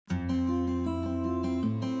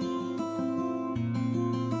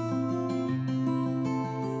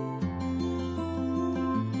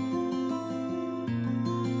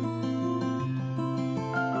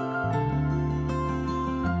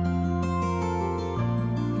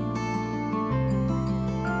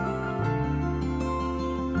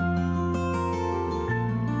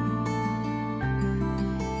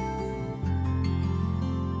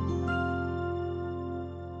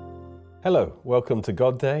Hello, welcome to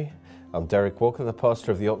God Day. I'm Derek Walker, the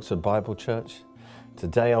pastor of the Oxford Bible Church.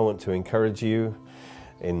 Today I want to encourage you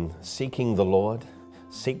in seeking the Lord.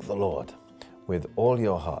 Seek the Lord with all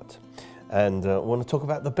your heart. And I want to talk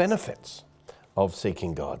about the benefits of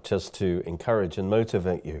seeking God, just to encourage and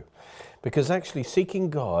motivate you. Because actually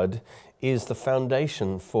seeking God is the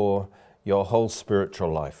foundation for your whole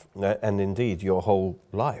spiritual life, and indeed your whole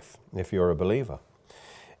life if you're a believer.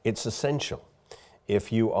 It's essential if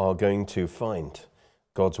you are going to find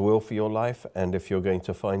God's will for your life and if you're going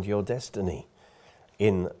to find your destiny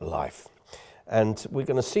in life. And we're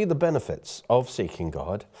going to see the benefits of seeking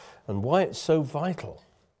God and why it's so vital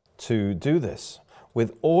to do this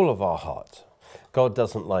with all of our heart. God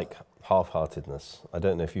doesn't like half-heartedness. I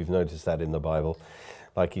don't know if you've noticed that in the Bible.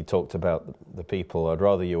 Like he talked about the people, I'd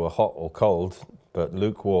rather you were hot or cold, but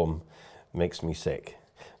lukewarm makes me sick.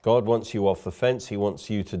 God wants you off the fence. He wants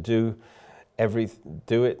you to do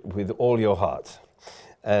it with all your heart.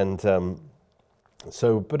 And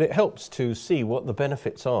but it helps to see what the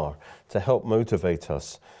benefits are to help motivate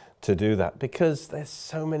us to do that, because there's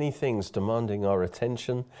so many things demanding our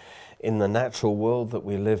attention in the natural world that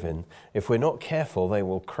we live in. If we're not careful, they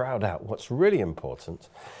will crowd out what's really important,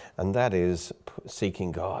 and that is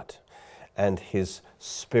seeking God and His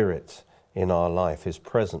Spirit in our life, His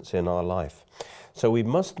presence in our life. So we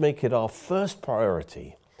must make it our first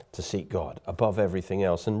priority to seek God above everything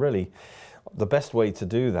else. And really, the best way to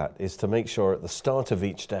do that is to make sure at the start of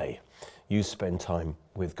each day you spend time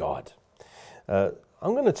with God. I'm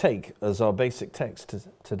going to take as our basic text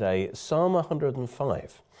today Psalm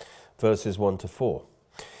 105, verses 1 to 4.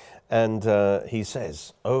 And he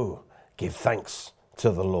says, "Oh, give thanks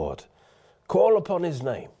to the Lord. Call upon His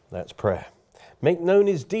name," that's prayer. "Make known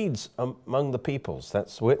His deeds among the peoples,"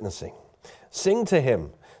 that's witnessing. "Sing to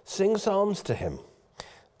Him, sing psalms to Him.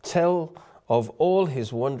 Tell of all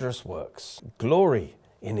His wondrous works. Glory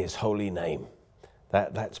in His holy name."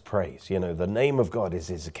 That's praise. You know, the name of God is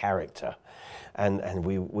His character. And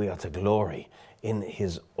we are to glory in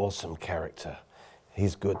His awesome character,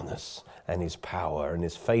 His goodness and His power and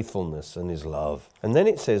His faithfulness and His love. And then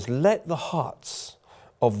it says, "Let the hearts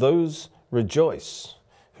of those rejoice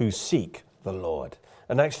who seek the Lord."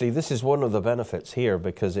 And actually, this is one of the benefits here,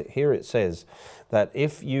 because here it says that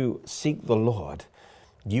if you seek the Lord,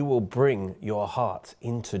 you will bring your heart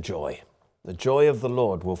into joy. The joy of the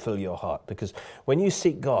Lord will fill your heart, because when you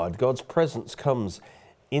seek God, God's presence comes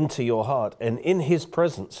into your heart, and in His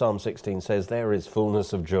presence, Psalm 16 says, there is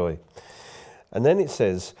fullness of joy. And then it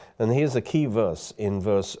says, and here's a key verse in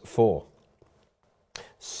verse 4,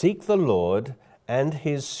 "Seek the Lord and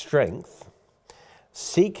His strength,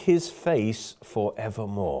 seek His face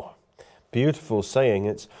forevermore." Beautiful saying.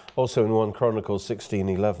 It's also in 1 Chronicles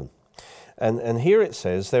 16:11. And here it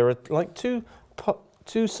says there are like two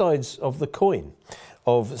sides of the coin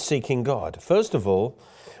of seeking God. First of all,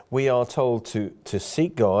 we are told to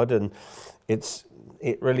seek God, and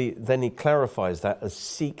then he clarifies that as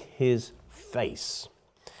seek His face.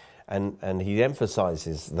 And he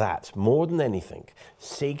emphasizes that more than anything.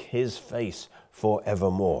 Seek His face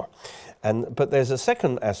forevermore. But there's a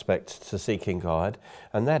second aspect to seeking God,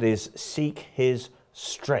 and that is seek His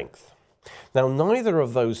strength. Now, neither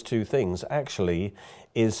of those two things actually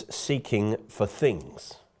is seeking for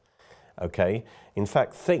things, okay? In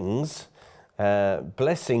fact, things,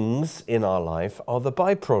 blessings in our life are the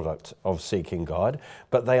byproduct of seeking God,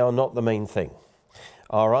 but they are not the main thing.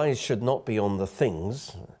 Our eyes should not be on the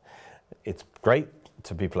things. It's great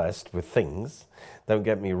to be blessed with things, don't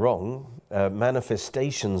get me wrong,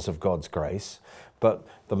 manifestations of God's grace, but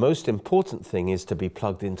the most important thing is to be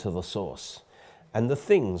plugged into the source. And the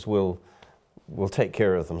things will take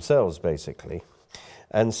care of themselves, basically.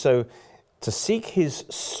 And so to seek His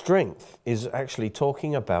strength is actually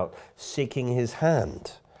talking about seeking His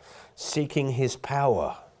hand, seeking His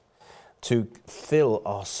power to fill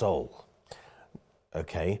our soul.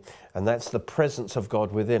 Okay? And that's the presence of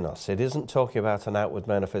God within us. It isn't talking about an outward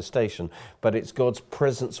manifestation, but it's God's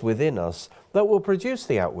presence within us that will produce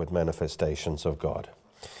the outward manifestations of God.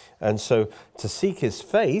 And so to seek His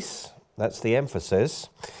face, that's the emphasis.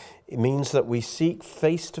 It means that we seek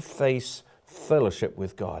face-to-face fellowship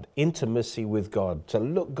with God, intimacy with God, to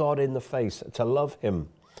look God in the face, to love Him.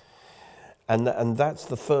 And that's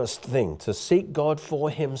the first thing, to seek God for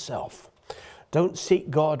Himself. Don't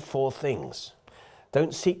seek God for things.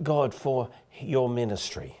 Don't seek God for your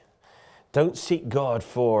ministry. Don't seek God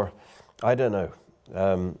for,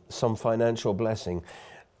 some financial blessing.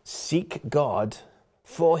 Seek God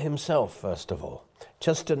for Himself, first of all,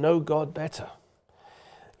 just to know God better.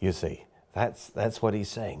 You see, That's what he's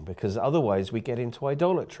saying, because otherwise we get into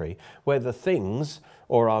idolatry, where the things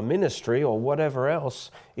or our ministry or whatever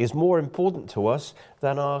else is more important to us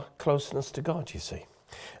than our closeness to God, you see.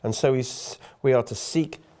 And so we are to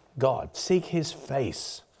seek God, seek his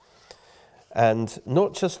face, and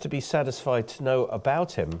not just to be satisfied to know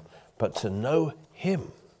about him, but to know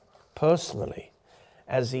him personally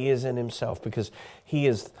as he is in himself, because he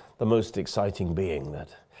is the most exciting being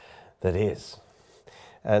that is.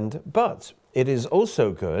 But it is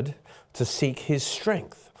also good to seek his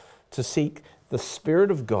strength, to seek the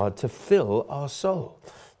Spirit of God to fill our soul,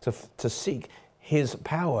 to seek his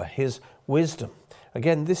power, his wisdom.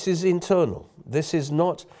 Again, this is internal. This is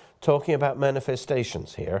not talking about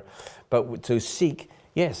manifestations here, but to seek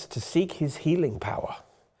his healing power,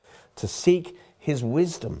 to seek his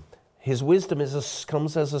wisdom. His wisdom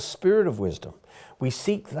comes as a spirit of wisdom. We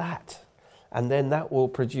seek that, and then that will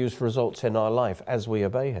produce results in our life as we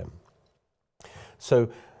obey him. So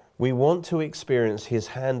we want to experience his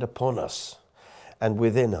hand upon us and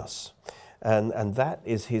within us. And that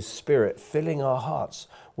is his Spirit filling our hearts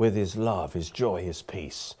with his love, his joy, his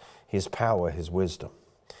peace, his power, his wisdom.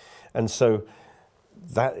 And so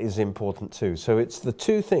that is important too. So it's the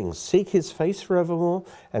two things: seek his face forevermore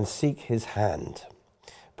and seek his hand.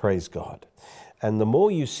 Praise God. And the more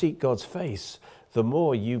you seek God's face, the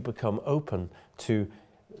more you become open to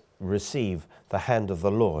receive the hand of the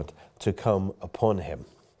Lord to come upon him.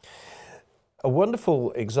 A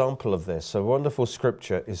wonderful example of this, a wonderful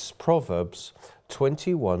scripture, is Proverbs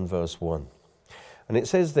 21 verse 1. And it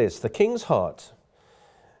says this: the king's heart,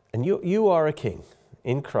 and you are a king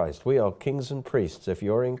in Christ. We are kings and priests if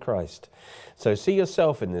you're in Christ. So see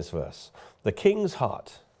yourself in this verse. The king's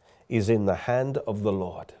heart is in the hand of the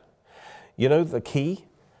Lord. You know, the key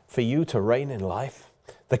for you to reign in life,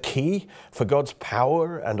 the key for God's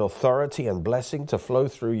power and authority and blessing to flow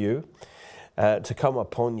through you, to come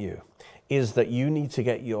upon you, is that you need to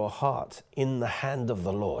get your heart in the hand of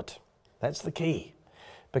the Lord. That's the key,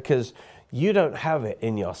 because you don't have it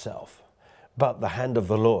in yourself, but the hand of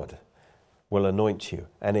the Lord will anoint you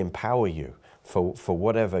and empower you for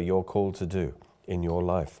whatever you're called to do in your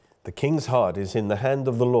life. The king's heart is in the hand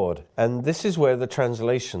of the Lord. And this is where the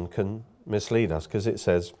translation can mislead us, because it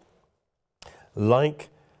says, like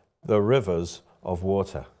the rivers of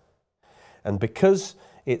water. And because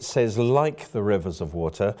it says like the rivers of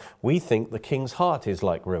water, we think the king's heart is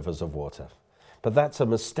like rivers of water. But that's a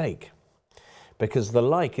mistake, because the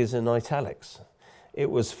like is in italics.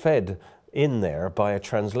 It was fed in there by a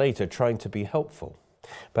translator trying to be helpful.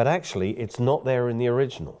 But actually, it's not there in the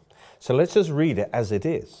original. So let's just read it as it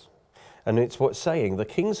is. And it's what's saying, the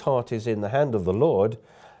king's heart is in the hand of the Lord,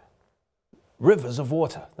 rivers of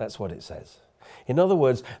water. That's what it says. In other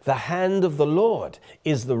words, the hand of the Lord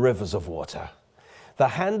is the rivers of water. The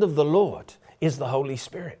hand of the Lord is the Holy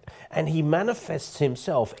Spirit. And he manifests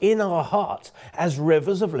himself in our heart as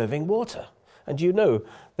rivers of living water. And you know,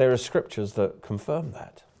 there are scriptures that confirm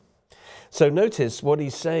that. So notice what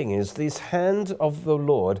he's saying is, this hand of the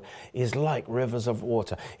Lord is like rivers of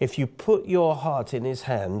water. If you put your heart in his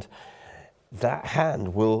hand, that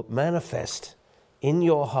hand will manifest in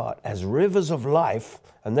your heart as rivers of life.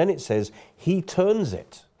 And then it says, he turns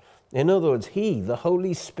it. In other words, he, the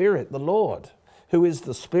Holy Spirit, the Lord, who is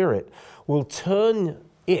the Spirit, will turn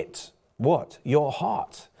it, what? Your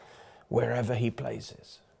heart, wherever he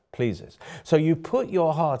pleases. So you put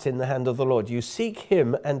your heart in the hand of the Lord. You seek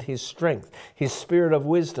him and his strength, his spirit of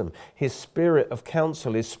wisdom, his spirit of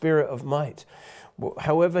counsel, his spirit of might.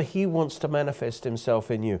 However he wants to manifest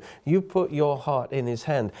himself in you, you put your heart in his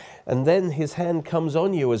hand, and then his hand comes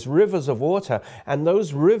on you as rivers of water, and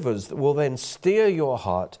those rivers will then steer your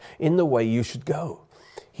heart in the way you should go.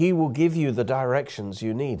 He will give you the directions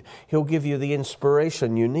you need. He'll give you the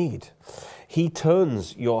inspiration you need. He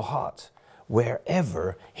turns your heart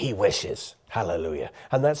wherever he wishes. Hallelujah.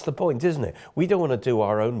 And that's the point, isn't it? We don't want to do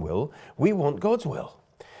our own will. We want God's will.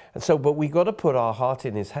 And so, but we got to put our heart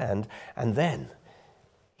in his hand, and then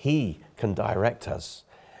he can direct us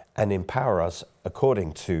and empower us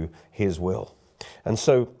according to his will. And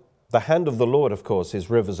so the hand of the Lord, of course, is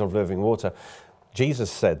rivers of living water.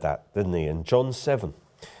 Jesus said that, didn't he? In John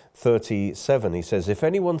 7:37, he says, if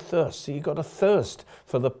anyone thirsts, so you've got to thirst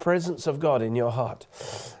for the presence of God in your heart,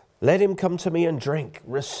 let him come to me and drink.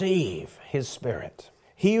 Receive his Spirit.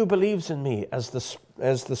 He who believes in me, as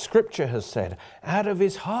the scripture has said, out of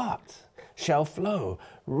his heart shall flow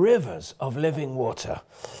rivers of living water.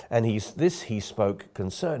 And he spoke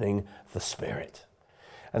concerning the Spirit.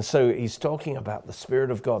 And so he's talking about the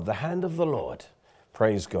Spirit of God, the hand of the Lord,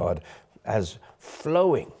 praise God, as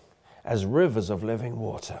flowing as rivers of living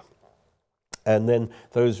water. And then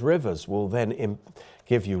those rivers will then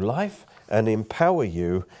give you life and empower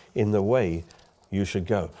you in the way you should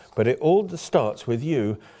go. But it all starts with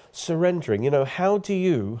you surrendering. You know, how do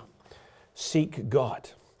you seek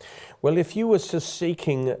God? Well, if you were just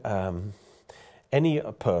seeking any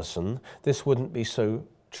person, this wouldn't be so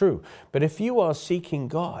true. But if you are seeking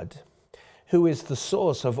God, who is the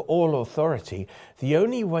source of all authority, the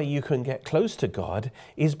only way you can get close to God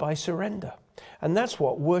is by surrender. And that's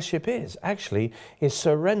what worship is, actually, is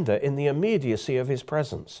surrender in the immediacy of his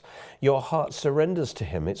presence. Your heart surrenders to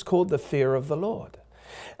him. It's called the fear of the Lord.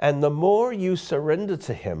 And the more you surrender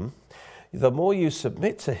to him, the more you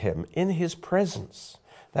submit to him in his presence,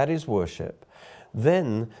 that is worship,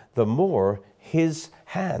 then the more his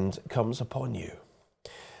hand comes upon you.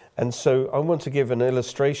 And so I want to give an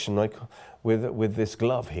illustration with this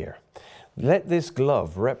glove here. Let this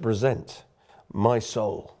glove represent my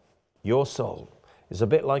soul. Your soul is a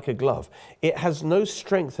bit like a glove. It has no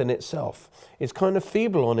strength in itself. It's kind of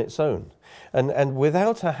feeble on its own. And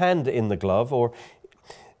without a hand in the glove, or,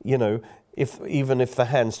 you know, even if the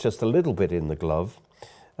hand's just a little bit in the glove,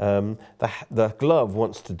 the glove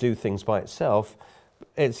wants to do things by itself,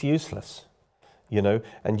 it's useless, you know.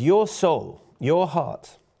 And your soul, your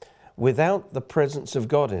heart, without the presence of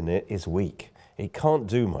God in it, is weak. It can't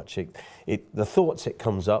do much. The thoughts it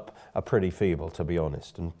comes up are pretty feeble, to be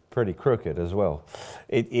honest, and pretty crooked as well.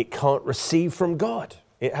 It can't receive from God.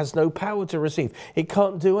 It has no power to receive. It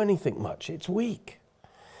can't do anything much. It's weak.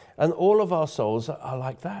 And all of our souls are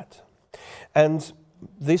like that. And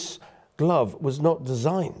this glove was not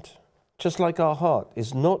designed, just like our heart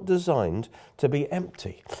is not designed to be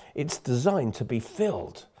empty. It's designed to be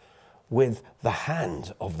filled with the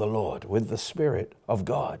hand of the Lord, with the Spirit of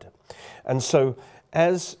God. And so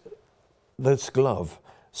as this glove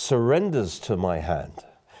surrenders to my hand,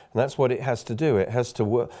 and that's what it has to do, it has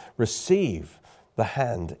to receive the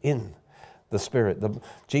hand in the Spirit.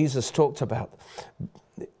 Jesus talked about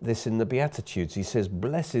this in the Beatitudes. He says,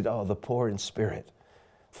 "Blessed are the poor in spirit,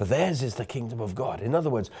 for theirs is the kingdom of God." In other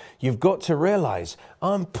words, you've got to realize,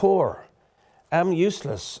 I'm poor. I'm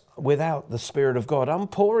useless without the Spirit of God. I'm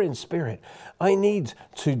poor in spirit. I need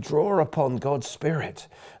to draw upon God's Spirit.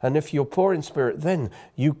 And if you're poor in spirit, then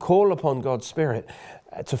you call upon God's Spirit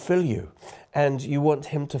to fill you. And you want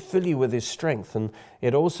him to fill you with his strength. And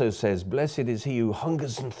it also says, "Blessed is he who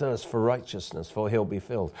hungers and thirsts for righteousness, for he'll be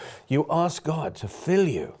filled." You ask God to fill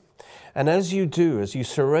you. And as you do, as you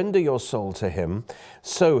surrender your soul to him,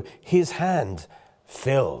 so his hand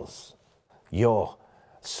fills your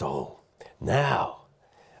soul. Now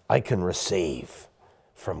I can receive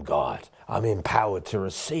from God. I'm empowered to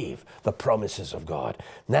receive the promises of God.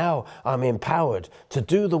 Now I'm empowered to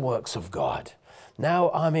do the works of God. Now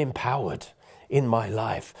I'm empowered in my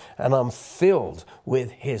life and I'm filled with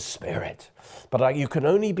his Spirit. But you can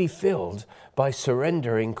only be filled by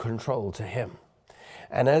surrendering control to him.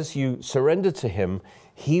 And as you surrender to him,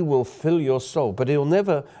 he will fill your soul, but he'll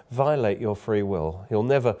never violate your free will. He'll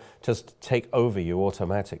never just take over you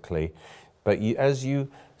automatically. But as you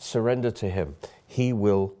surrender to him, he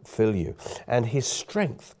will fill you. And his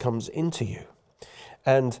strength comes into you.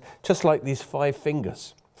 And just like these 5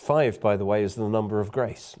 fingers, 5, by the way, is the number of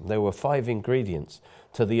grace. There were 5 ingredients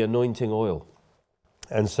to the anointing oil.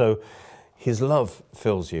 And so his love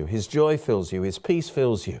fills you, his joy fills you, his peace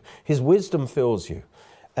fills you, his wisdom fills you,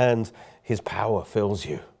 and his power fills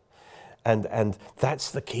you. And that's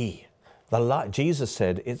the key. Jesus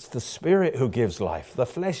said, it's the Spirit who gives life. The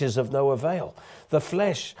flesh is of no avail. The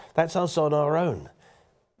flesh, that's us on our own,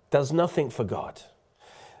 does nothing for God.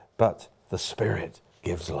 But the Spirit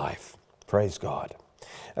gives life. Praise God.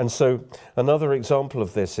 And so another example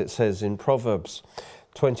of this, it says in Proverbs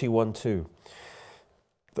 21:2,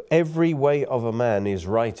 "Every way of a man is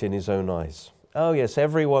right in his own eyes." Oh yes,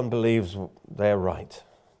 everyone believes they're right,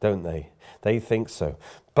 don't they? They think so.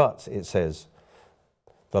 But it says,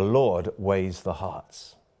 "The Lord weighs the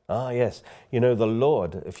hearts." Ah, yes. You know, the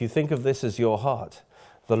Lord, if you think of this as your heart,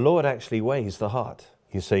 the Lord actually weighs the heart,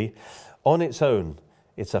 you see. On its own,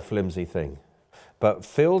 it's a flimsy thing. But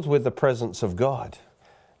filled with the presence of God,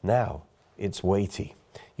 now it's weighty.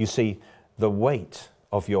 You see, the weight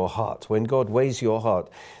of your heart, when God weighs your heart,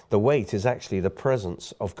 the weight is actually the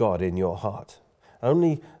presence of God in your heart.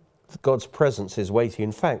 Only God's presence is weighty.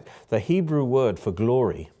 In fact, the Hebrew word for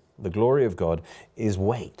glory, the glory of God, is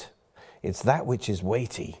weight. It's that which is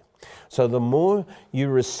weighty. So the more you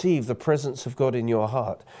receive the presence of God in your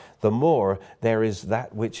heart, the more there is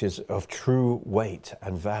that which is of true weight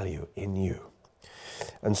and value in you.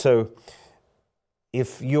 And so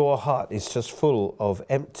if your heart is just full of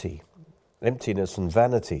emptiness and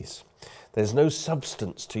vanities, there's no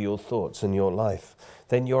substance to your thoughts and your life,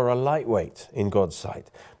 then you're a lightweight in God's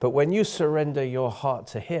sight. But when you surrender your heart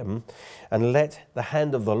to him and let the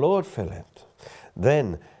hand of the Lord fill it,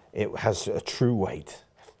 then it has a true weight.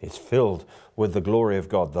 It's filled with the glory of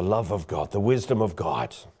God, the love of God, the wisdom of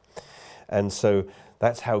God. And so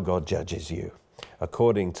that's how God judges you,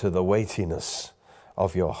 according to the weightiness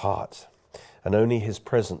of your heart. And only his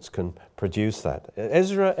presence can produce that.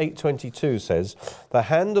 Ezra 8:22 says, "The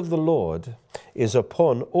hand of the Lord is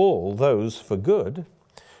upon all those for good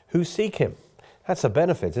who seek him." That's a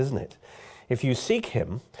benefit, isn't it? If you seek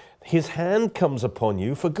him, his hand comes upon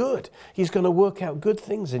you for good. He's going to work out good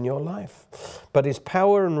things in your life. But his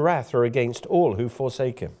power and wrath are against all who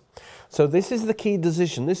forsake him. So this is the key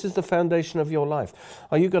decision. This is the foundation of your life.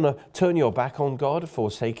 Are you going to turn your back on God,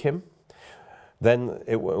 forsake him? Then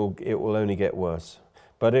it will only get worse.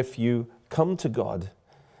 But if you come to God,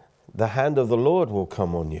 the hand of the Lord will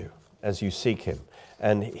come on you as you seek him,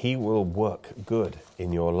 and he will work good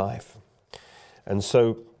in your life. And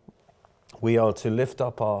so we are to lift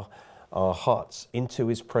up our hearts into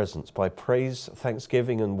his presence by praise,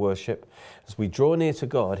 thanksgiving, and worship. As we draw near to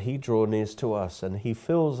God, he draws near to us, and he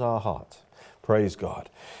fills our heart. Praise God.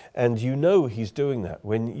 And you know he's doing that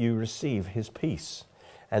when you receive his peace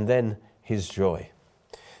and then his joy.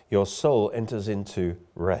 Your soul enters into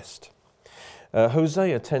rest.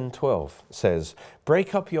 Hosea 10:12 says,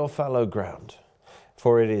 "Break up your fallow ground,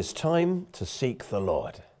 for it is time to seek the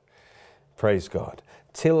Lord." Praise God.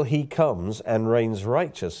 Till he comes and rains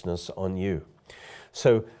righteousness on you.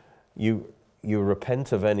 So you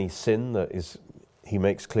repent of any sin that he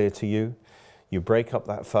makes clear to you. You break up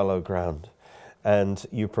that fallow ground, and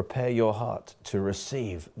you prepare your heart to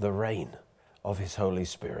receive the rain of his Holy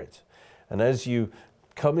Spirit. And as you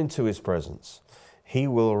come into his presence, he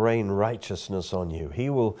will rain righteousness on you. He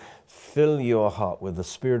will fill your heart with the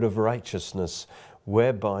spirit of righteousness,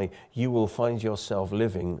 whereby you will find yourself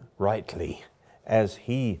living rightly as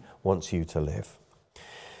he wants you to live.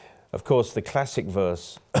 Of course, the classic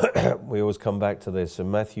verse, we always come back to this, in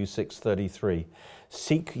Matthew 6:33,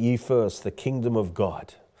 "Seek ye first the kingdom of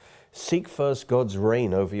God." Seek first God's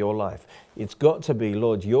reign over your life. It's got to be,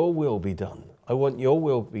 Lord, your will be done. I want your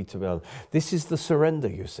will to be done. This is the surrender,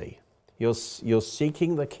 you see. You're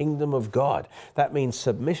seeking the kingdom of God. That means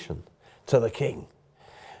submission to the king.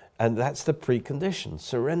 And that's the precondition,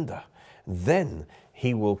 surrender. Then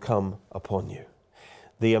he will come upon you.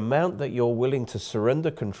 The amount that you're willing to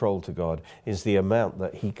surrender control to God is the amount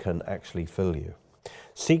that he can actually fill you.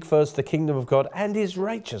 Seek first the kingdom of God and his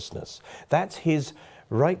righteousness. That's his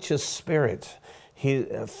righteous spirit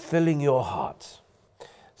filling your heart.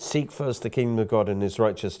 Seek first the kingdom of God and his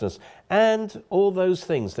righteousness, and all those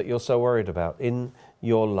things that you're so worried about in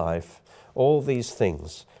your life, all these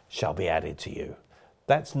things shall be added to you.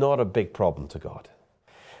 That's not a big problem to God.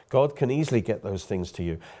 God can easily get those things to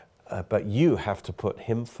you, but you have to put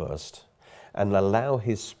him first and allow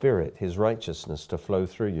his spirit, his righteousness to flow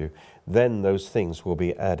through you. Then those things will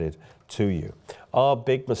be added to you. Our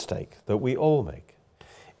big mistake that we all make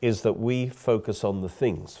is that we focus on the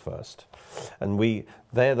things first. And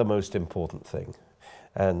they're the most important thing.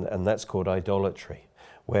 And that's called idolatry,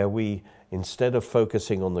 where we, instead of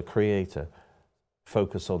focusing on the Creator,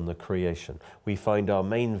 focus on the creation. We find our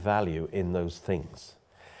main value in those things.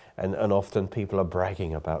 And often people are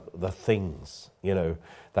bragging about the things,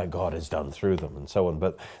 that God has done through them and so on.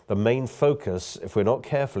 But the main focus, if we're not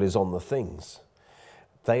careful, is on the things.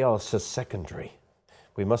 They are secondary.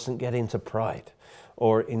 We mustn't get into pride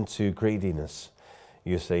or into greediness.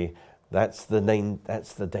 You see, that's the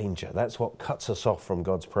danger. That's what cuts us off from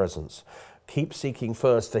God's presence. Keep seeking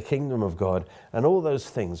first the kingdom of God, and all those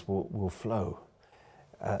things will flow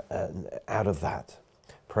out of that.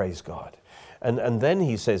 Praise God. And then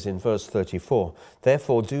he says in verse 34,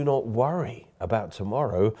 "Therefore do not worry about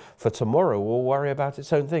tomorrow, for tomorrow will worry about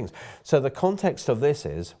its own things." So the context of this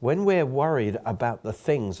is, when we're worried about the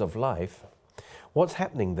things of life, what's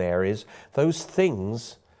happening there is those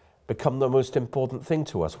things become the most important thing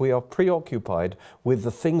to us. We are preoccupied with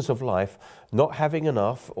the things of life, not having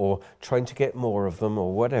enough or trying to get more of them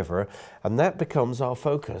or whatever, and that becomes our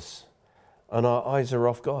focus. And our eyes are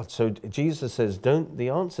off God. So Jesus says, the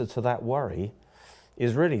answer to that worry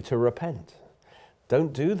is really to repent.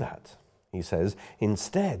 Don't do that, he says.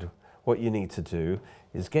 Instead, what you need to do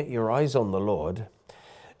is get your eyes on the Lord.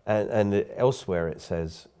 And elsewhere it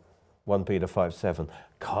says, 1 Peter 5:7,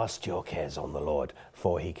 "Cast your cares on the Lord,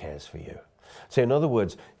 for he cares for you." So in other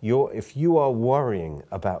words, if you are worrying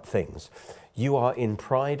about things, you are in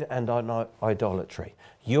pride and idolatry.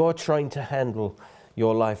 You're trying to handle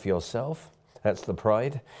your life yourself, That's the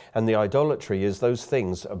pride. And the idolatry is those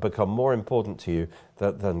things that become more important to you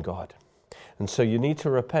than God. And so you need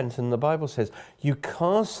to repent. And the Bible says, you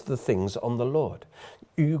cast the things on the Lord.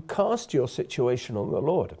 You cast your situation on the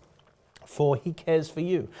Lord, for he cares for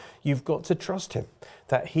you. You've got to trust him,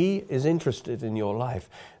 that he is interested in your life,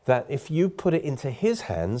 that if you put it into his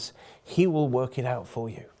hands, he will work it out for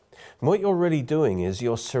you. And what you're really doing is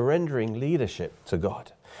you're surrendering leadership to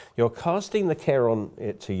God. You're casting the care on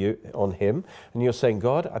him, and you're saying,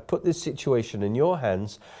 God, I put this situation in your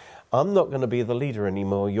hands. I'm not going to be the leader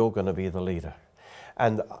anymore. You're going to be the leader.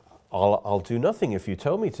 And I'll do nothing if you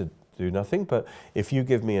tell me to do nothing, but if you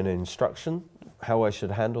give me an instruction how I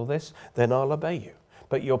should handle this, then I'll obey you.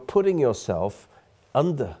 But you're putting yourself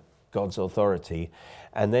under God's authority,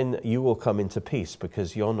 and then you will come into peace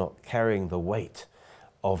because you're not carrying the weight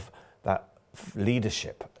of that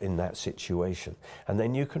leadership in that situation. And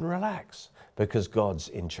then you can relax because God's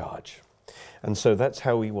in charge. And so that's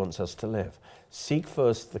how he wants us to live. Seek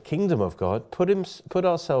first the kingdom of God, put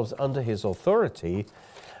ourselves under his authority,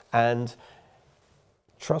 and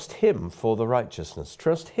trust him for the righteousness.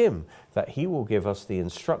 Trust him that he will give us the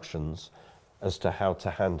instructions as to how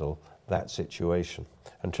to handle that situation.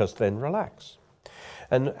 And just then relax.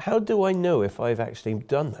 And how do I know if I've actually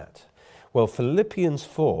done that? Well, Philippians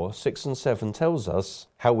 4, 6 and 7 tells us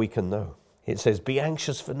how we can know. It says, be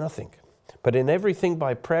anxious for nothing, but in everything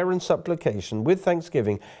by prayer and supplication with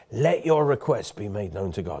thanksgiving, let your requests be made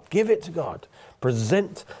known to God. Give it to God.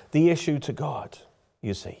 Present the issue to God,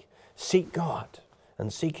 you see. Seek God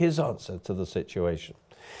and seek his answer to the situation.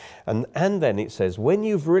 And then it says, when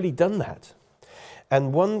you've really done that,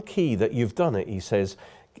 and one key that you've done it, he says,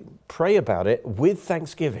 pray about it with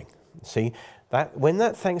thanksgiving. See, that when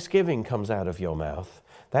that thanksgiving comes out of your mouth,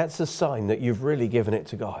 that's a sign that you've really given it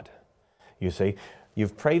to God. You see,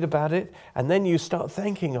 you've prayed about it, and then you start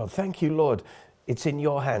thanking God. Thank you, Lord. It's in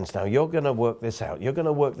your hands now. You're going to work this out. You're going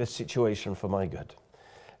to work this situation for my good.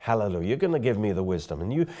 Hallelujah. You're going to give me the wisdom.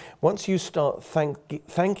 And once you start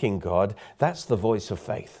thanking God, that's the voice of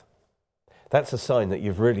faith. That's a sign that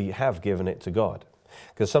you've really have given it to God.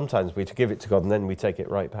 Because sometimes we give it to God and then we take it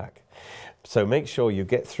right back. So make sure you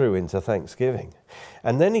get through into thanksgiving.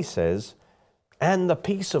 And then he says, and the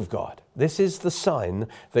peace of God. This is the sign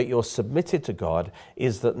that you're submitted to God,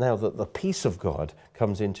 is that now that the peace of God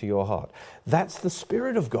comes into your heart. That's the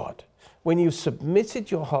Spirit of God. When you've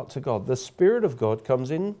submitted your heart to God, the Spirit of God comes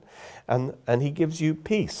in and he gives you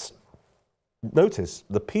peace. Notice,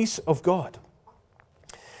 the peace of God.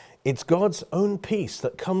 It's God's own peace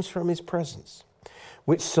that comes from his presence,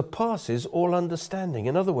 which surpasses all understanding.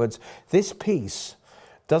 In other words, this peace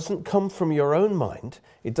doesn't come from your own mind.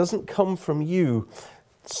 It doesn't come from you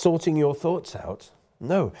sorting your thoughts out.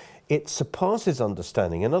 No, it surpasses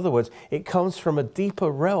understanding. In other words, it comes from a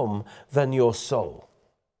deeper realm than your soul,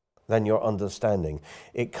 than your understanding.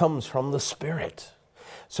 It comes from the Spirit.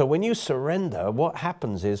 So when you surrender, what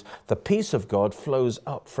happens is the peace of God flows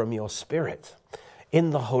up from your spirit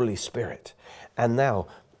in the Holy Spirit. And now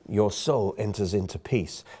your soul enters into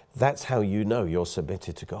peace. That's how you know you're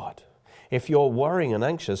submitted to God. If you're worrying and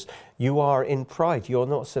anxious, you are in pride. You're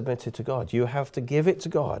not submitted to God. You have to give it to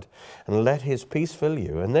God and let his peace fill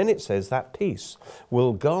you. And then it says that peace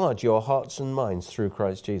will guard your hearts and minds through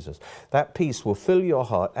Christ Jesus. That peace will fill your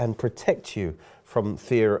heart and protect you from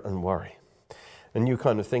fear and worry. And you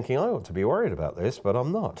kind of thinking, I ought to be worried about this, but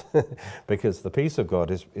I'm not, because the peace of God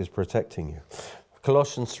is protecting you.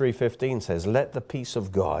 Colossians 3:15 says, let the peace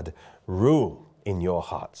of God rule in your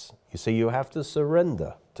hearts. You see, you have to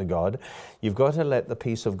surrender to God. You've got to let the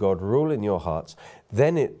peace of God rule in your hearts.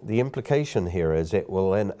 Then the implication here is it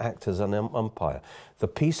will then act as an umpire. The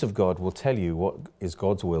peace of God will tell you what is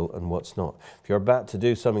God's will and what's not. If you're about to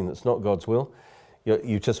do something that's not God's will,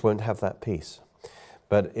 you just won't have that peace.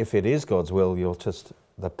 But if it is God's will,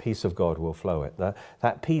 the peace of God will flow it.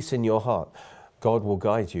 That peace in your heart, God will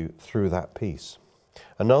guide you through that peace.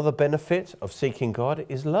 Another benefit of seeking God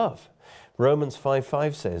is love. Romans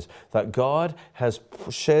 5:5 says that God has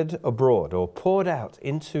shed abroad or poured out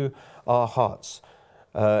into our hearts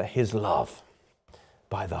his love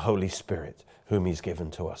by the Holy Spirit whom he's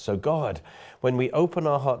given to us. So God, when we open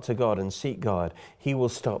our heart to God and seek God, he will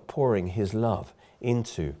start pouring his love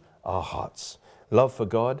into our hearts. Love for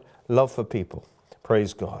God, love for people.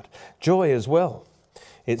 Praise God. Joy as well.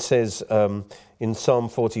 It says in Psalm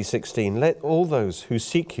 40:16, let all those who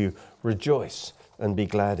seek you rejoice and be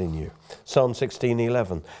glad in you. Psalm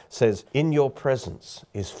 16:11 says, in your presence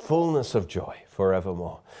is fullness of joy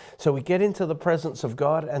forevermore. So we get into the presence of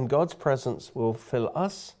God, and God's presence will fill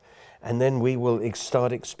us, and then we will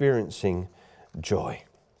start experiencing joy.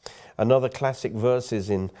 Another classic verse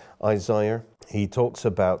is in Isaiah he talks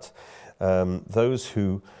about those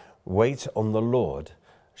who wait on the Lord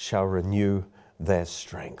shall renew their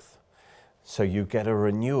strength. So you get a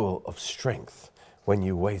renewal of strength when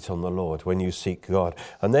you wait on the Lord, when you seek God.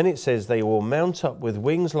 And then it says they will mount up with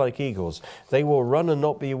wings like eagles. They will run and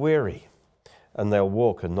not be weary, and they'll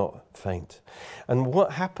walk and not faint. And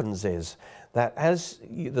what happens is that as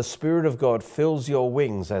the Spirit of God fills your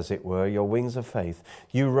wings, as it were, your wings of faith,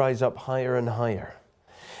 you rise up higher and higher.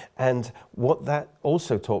 And what that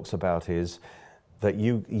also talks about is that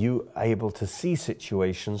you are able to see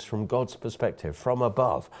situations from God's perspective, from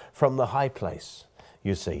above, from the high place,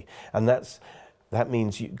 you see. And that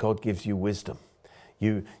means God gives you wisdom.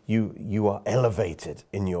 You are elevated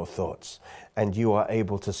in your thoughts, and you are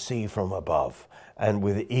able to see from above and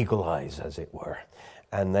with eagle eyes, as it were.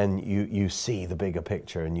 And then you see the bigger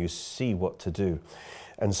picture and you see what to do.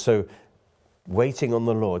 And so waiting on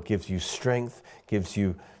the Lord gives you strength, gives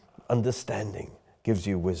you understanding, gives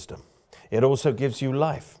you wisdom. It also gives you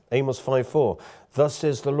life. Amos 5:4, thus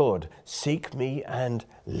says the Lord, seek me and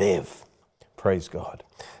live. Praise God.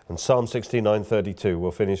 And Psalm 69:32,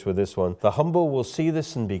 we'll finish with this one. The humble will see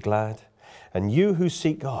this and be glad, and you who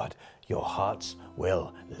seek God, your hearts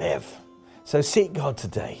will live. So seek God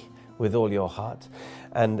today with all your heart,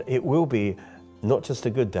 and it will be not just a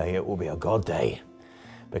good day, it will be a God day,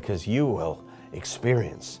 because you will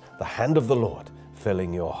experience the hand of the Lord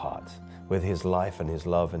filling your heart with his life and his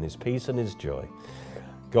love and his peace and his joy.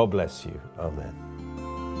 God bless you. Amen.